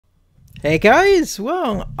Hey guys,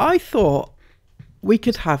 well, I thought we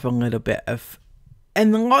could have a little bit of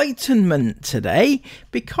enlightenment today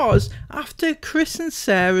because after Chris and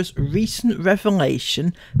Sarah's recent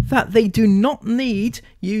revelation that they do not need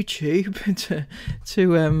YouTube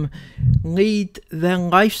to lead their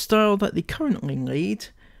lifestyle that they currently lead,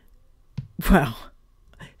 well,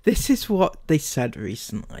 this is what they said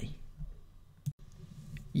recently.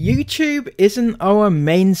 YouTube isn't our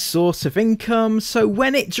main source of income, so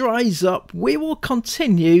when it dries up, we will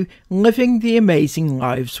continue living the amazing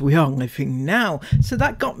lives we are living now. So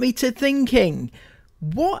that got me to thinking,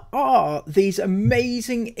 what are these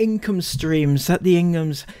amazing income streams that the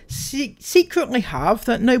Inghams secretly have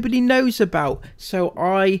that nobody knows about? So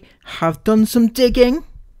I have done some digging,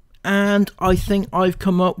 and I think I've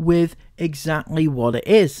come up with exactly what it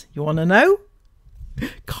is. You want to know?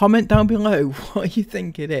 Comment down below what you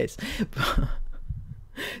think it is.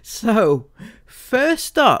 So,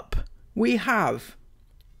 first up, we have,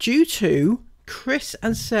 due to Chris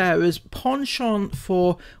and Sarah's penchant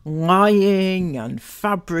for lying and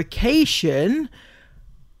fabrication.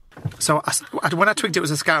 So when I twigged it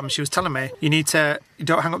was a scam, she was telling me, you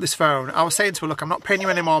don't hang up this phone. I was saying to her, look, I'm not paying you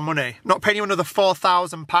any more money. I'm not paying you another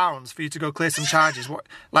 £4,000 for you to go clear some charges. What,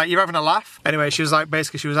 like, you're having a laugh? Anyway, she was like,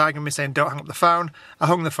 basically, she was arguing me saying, don't hang up the phone. I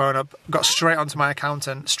hung the phone up, got straight onto my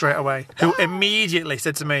accountant straight away, who immediately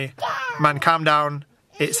said to me, man, calm down,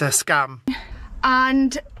 it's a scam.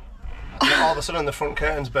 And all of a sudden the front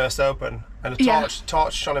curtains burst open and a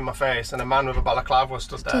torch shone in my face and a man with a balaclava was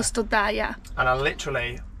stood there. Stood there, yeah. And I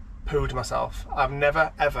literally pooed myself. I've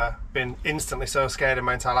never ever been instantly so scared in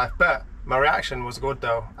my entire life, but my reaction was good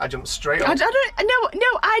though. I jumped straight up. I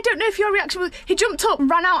don't know if your reaction was, he jumped up,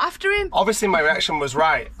 ran out after him. Obviously my reaction was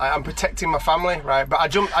right. I'm protecting my family, right? But I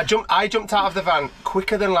jumped out of the van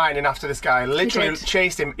quicker than lightning after this guy. Literally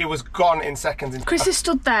chased him. He was gone in seconds. Chris is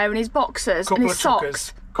stood there in his boxers and his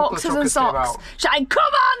socks. Boxers and socks. Shouting, come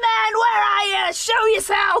on then, where are you? Show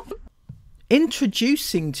yourself.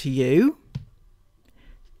 Introducing to you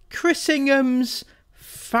Chris Ingham's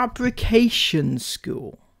fabrication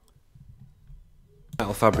school.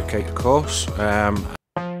 Metal fabricator course.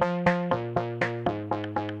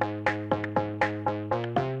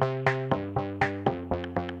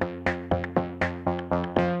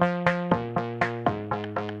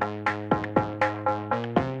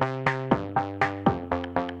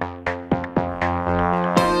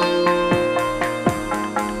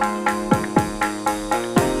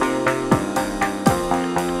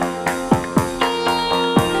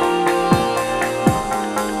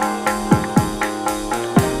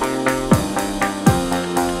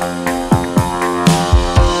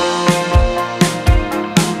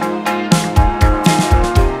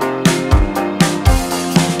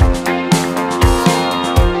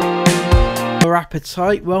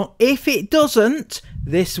 Appetite? Well, if it doesn't,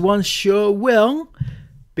 this one sure will,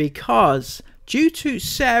 because due to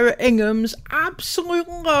Sarah Ingham's absolute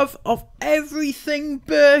love of everything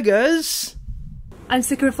burgers, I'm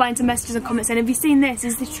sick of replying to messages and comments saying, have you seen this?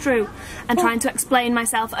 Is this true? And trying to explain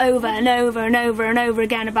myself over and over and over and over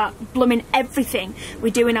again about blooming everything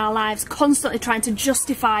we do in our lives, constantly trying to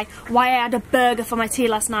justify why I had a burger for my tea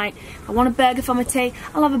last night. If I want a burger for my tea,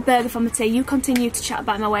 I'll have a burger for my tea. You continue to chat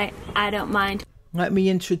about my way, I don't mind. Let me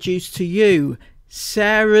introduce to you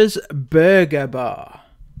Sarah's Burger Bar.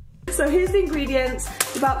 So here's the ingredients.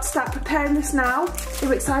 We're about to start preparing this now.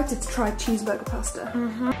 We're excited to try cheeseburger pasta.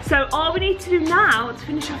 So all we need to do now to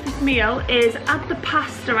finish off this meal is add the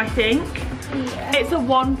pasta, I think. Yeah. It's a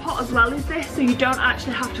one pot as well as this, so you don't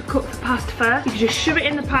actually have to cook the pasta first. You can just shove it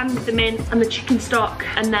in the pan with the mint and the chicken stock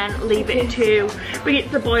and then leave it to, bring it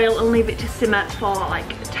to the boil and leave it to simmer for like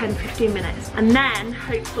 10-15 minutes. And then,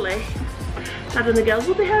 hopefully, Dad and the girls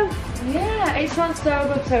will be home. Yeah, it smells so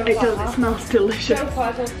good so far. It does, it smells delicious. So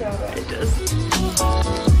far, so good. It does.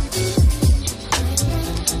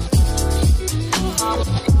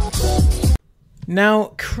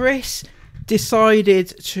 Now, Chris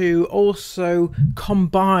decided to also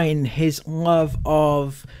combine his love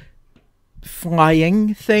of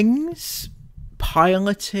flying things,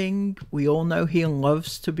 piloting. We all know he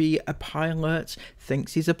loves to be a pilot,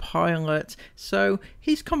 thinks he's a pilot, so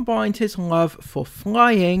he's combined his love for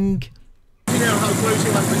flying. You know how close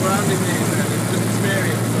you left the ground in just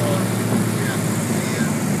experience,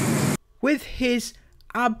 or with his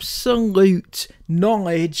absolute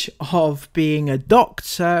knowledge of being a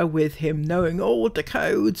doctor, with him knowing all the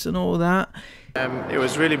codes and all that. It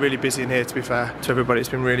was really, really busy in here, to be fair to everybody. It's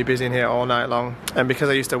been really busy in here all night long. And because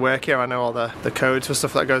I used to work here, I know all the codes for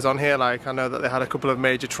stuff that goes on here. Like, I know that they had a couple of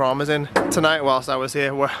major traumas in tonight whilst I was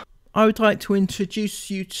here. I would like to introduce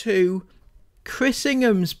you to Chris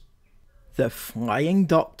Ingham's the Flying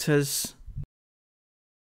Doctors.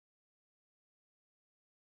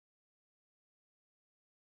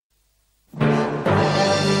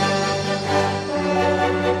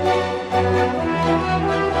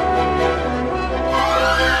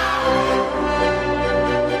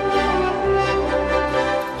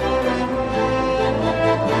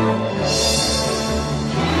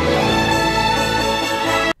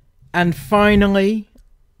 And finally,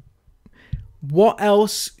 what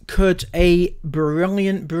else could a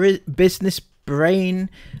brilliant business brain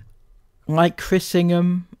like Chris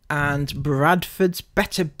Ingham and Bradford's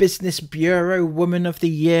Better Business Bureau Woman of the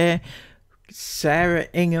Year, Sarah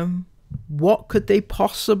Ingham, what could they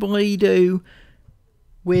possibly do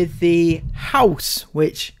with the house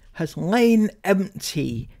which has lain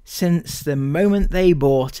empty since the moment they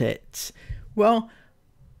bought it? Well,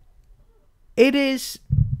 it is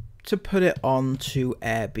to put it on to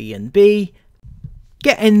Airbnb,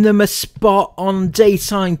 getting them a spot on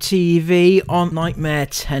daytime TV on Nightmare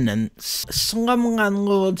Tenants. Slum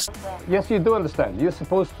landlords. Yes, you do understand. You're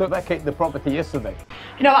supposed to vacate the property yesterday.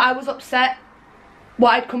 You know, I was upset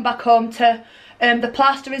what I'd come back home to. The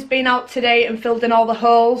plaster has been out today and filled in all the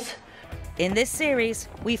holes. In this series,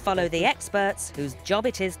 we follow the experts whose job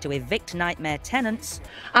it is to evict nightmare tenants.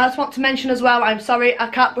 I just want to mention as well, I'm sorry, I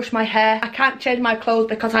can't brush my hair, I can't change my clothes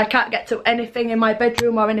because I can't get to anything in my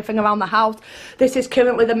bedroom or anything around the house. This is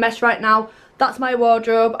currently the mess right now. That's my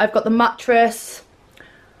wardrobe. I've got the mattress,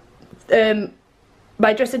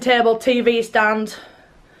 my dressing table, TV stand,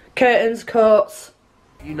 curtains, coats.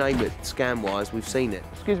 You name it, scam-wise, we've seen it.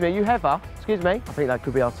 Excuse me, you have her? Excuse me? I think that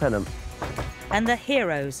could be our tenant. And the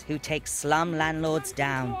heroes who take slum landlords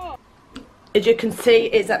down. As you can see,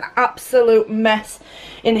 it's an absolute mess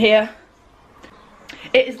in here.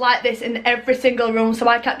 It is like this in every single room, so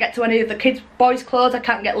I can't get to any of the kids' boys' clothes, I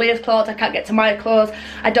can't get Leah's clothes, I can't get to my clothes,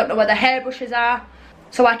 I don't know where the hairbrushes are,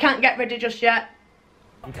 so I can't get ready just yet.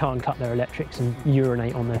 You can't cut their electrics and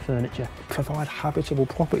urinate on their furniture. Provide habitable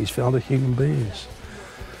properties for other human beings.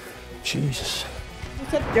 Jesus.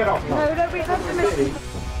 Get off. No, don't read that.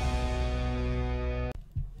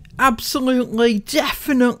 Absolutely,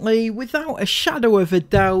 definitely, without a shadow of a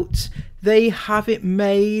doubt, they have it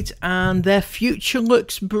made and their future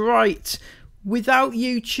looks bright. Without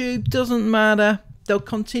YouTube, doesn't matter. They'll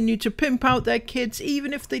continue to pimp out their kids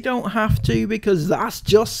even if they don't have to, because that's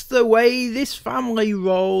just the way this family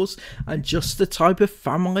rolls and just the type of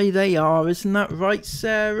family they are. Isn't that right,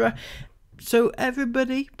 Sarah? So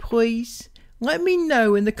everybody, please let me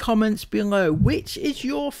know in the comments below, which is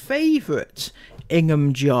your favourite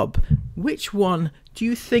Ingham job? Which one do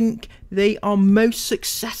you think they are most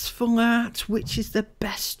successful at? Which is the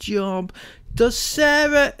best job? Does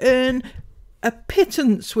Sarah earn a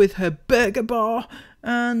pittance with her burger bar?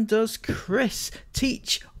 And does Chris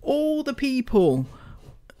teach all the people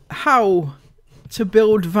how to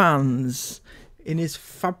build vans in his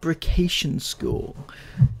fabrication school?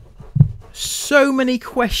 So many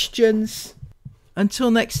questions.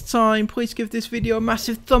 Until next time, please give this video a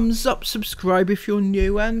massive thumbs up, subscribe if you're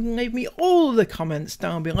new, and leave me all the comments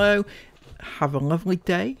down below. Have a lovely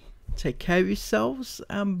day, take care of yourselves,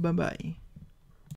 and bye bye.